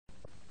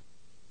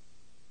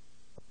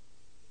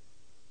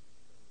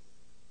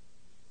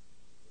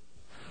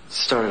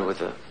Started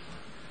with a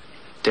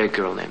dead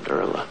girl named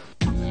Erla.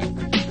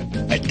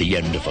 At the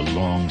end of a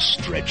long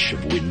stretch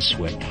of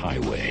windswept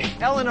highway.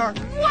 Eleanor!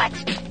 What?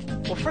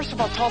 Well, first of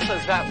all, Tulsa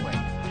is that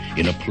way.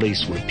 In a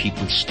place where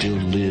people still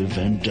live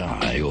and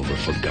die over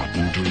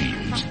forgotten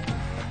dreams.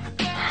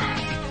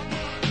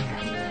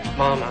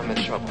 Mom, I'm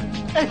in trouble.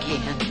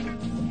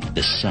 Again.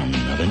 The son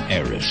of an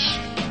heiress.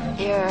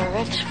 You're a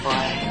rich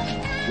boy.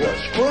 You're a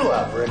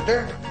screw-up,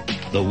 Richter.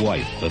 The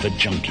wife of a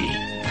junkie.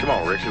 Come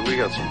on, Richter, we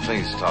got some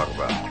things to talk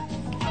about.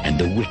 And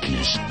the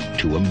witness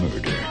to a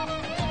murder.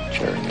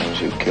 Jerry knows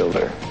who killed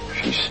her.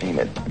 She's seen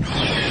it.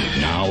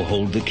 Now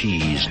hold the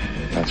keys.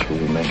 That's where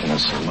you're making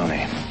us some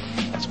money.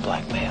 That's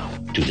blackmail.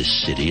 To the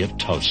city of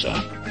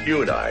Tulsa.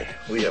 You and I,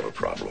 we have a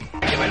problem.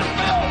 They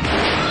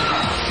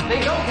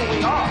know who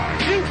we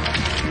are. You!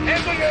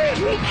 Handle your head!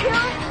 We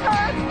killed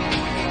her!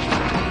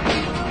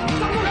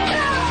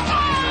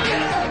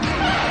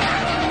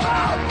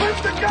 Put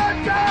the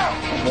gun down!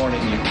 I'm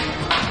warning you.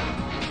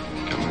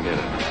 Come and get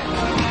it.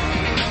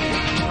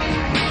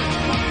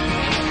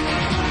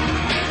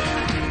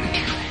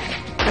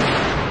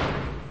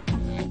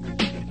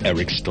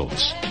 Eric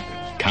Stoltz,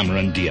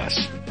 Cameron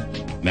Diaz,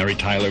 Mary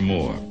Tyler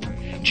Moore,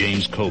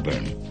 James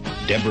Coburn,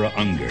 Deborah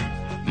Unger,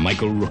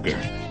 Michael Rooker,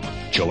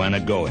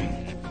 Joanna Going,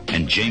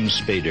 and James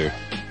Spader.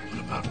 What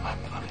about my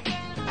money?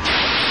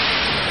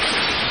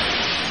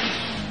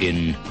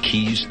 In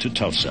Keys to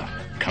Tulsa,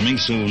 coming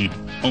soon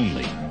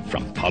only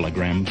from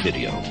PolyGram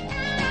Video.